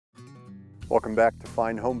Welcome back to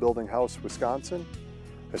Fine Homebuilding House, Wisconsin.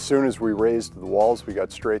 As soon as we raised the walls, we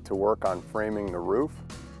got straight to work on framing the roof.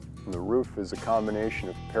 And the roof is a combination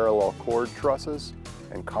of parallel-chord trusses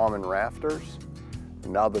and common rafters.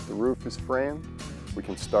 And now that the roof is framed, we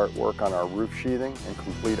can start work on our roof sheathing and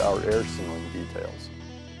complete our air sealing details.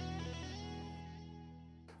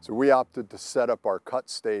 So we opted to set up our cut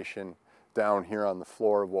station down here on the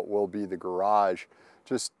floor of what will be the garage,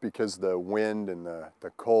 just because the wind and the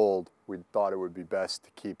cold, we thought it would be best to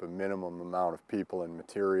keep a minimum amount of people and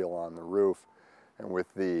material on the roof. And with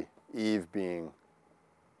the eave being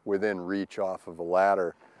within reach off of a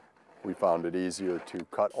ladder, we found it easier to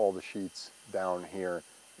cut all the sheets down here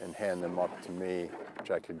and hand them up to me,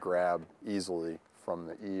 which I could grab easily from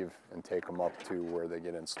the eave and take them up to where they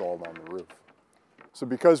get installed on the roof. So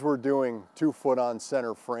because we're doing 2-foot on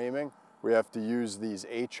center framing, we have to use these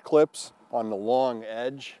H-clips on the long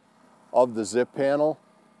edge of the zip panel.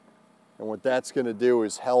 And what that's going to do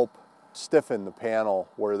is help stiffen the panel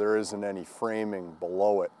where there isn't any framing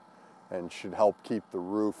below it, and should help keep the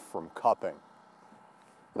roof from cupping.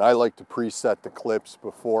 And I like to preset the clips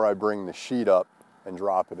before I bring the sheet up and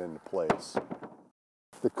drop it into place.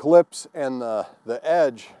 The clips and the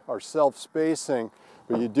edge are self-spacing,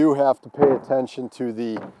 but you do have to pay attention to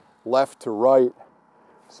the left to right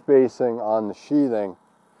spacing on the sheathing.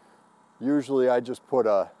 Usually I just put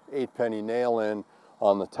a 8-penny nail in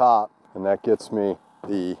on the top, and that gets me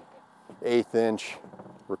the 1/8 inch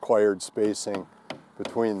required spacing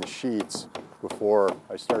between the sheets before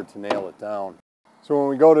I start to nail it down. So when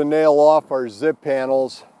we go to nail off our zip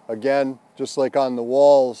panels, again, just like on the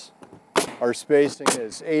walls, our spacing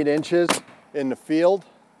is 8 inches in the field,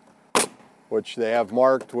 which they have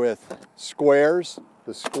marked with squares.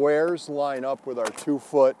 The squares line up with our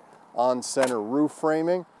 2-foot on center roof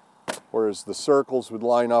framing, whereas the circles would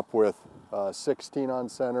line up with 16 on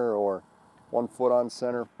center or 1 foot on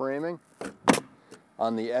center framing.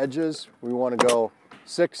 On the edges, we want to go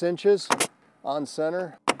 6 inches on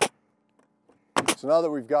center. So now that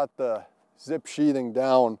we've got the zip sheathing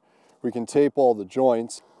down, we can tape all the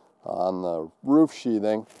joints. On the roof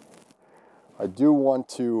sheathing, I do want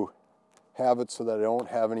to have it so that I don't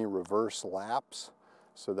have any reverse laps,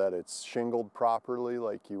 so that it's shingled properly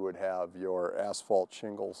like you would have your asphalt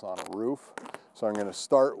shingles on a roof. So I'm going to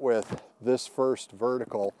start with this first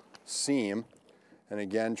vertical seam, and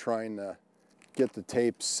again trying to get the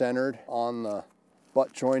tape centered on the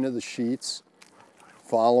butt joint of the sheets,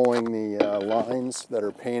 following the lines that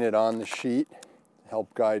are painted on the sheet to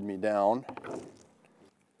help guide me down.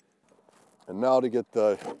 And now to get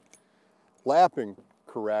the lapping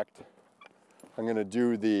correct, I'm going to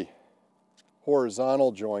do the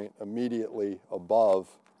horizontal joint immediately above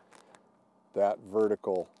that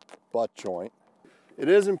vertical butt joint. It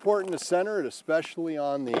is important to center it, especially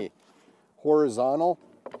on the horizontal,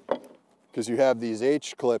 because you have these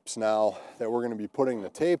H-clips now that we're going to be putting the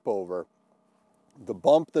tape over. The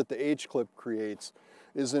bump that the H-clip creates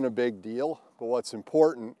isn't a big deal, but what's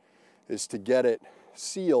important is to get it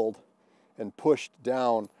sealed and pushed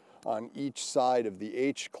down on each side of the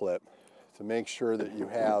H-clip to make sure that you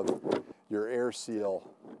have your air seal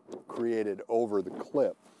created over the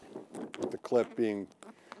clip, with the clip being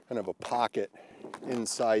kind of a pocket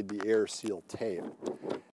inside the air seal tape.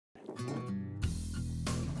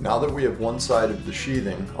 Now that we have one side of the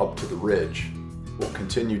sheathing up to the ridge, we'll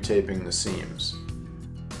continue taping the seams.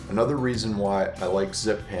 Another reason why I like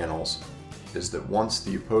zip panels is that once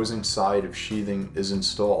the opposing side of sheathing is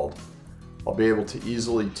installed, I'll be able to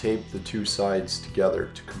easily tape the two sides together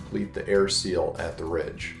to complete the air seal at the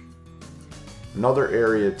ridge. Another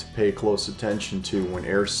area to pay close attention to when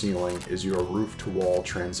air sealing is your roof-to-wall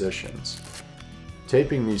transitions.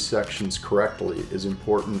 Taping these sections correctly is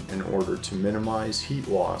important in order to minimize heat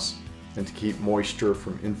loss and to keep moisture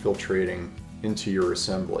from infiltrating into your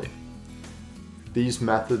assembly. These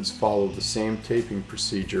methods follow the same taping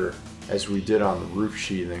procedure as we did on the roof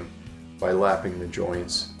sheathing by lapping the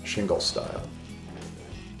joints shingle style.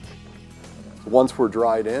 Once we're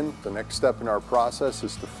dried in, the next step in our process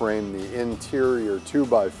is to frame the interior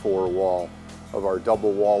 2x4 wall of our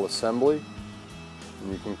double wall assembly.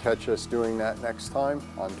 And you can catch us doing that next time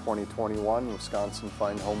on 2021 Wisconsin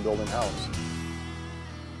Fine Homebuilding House.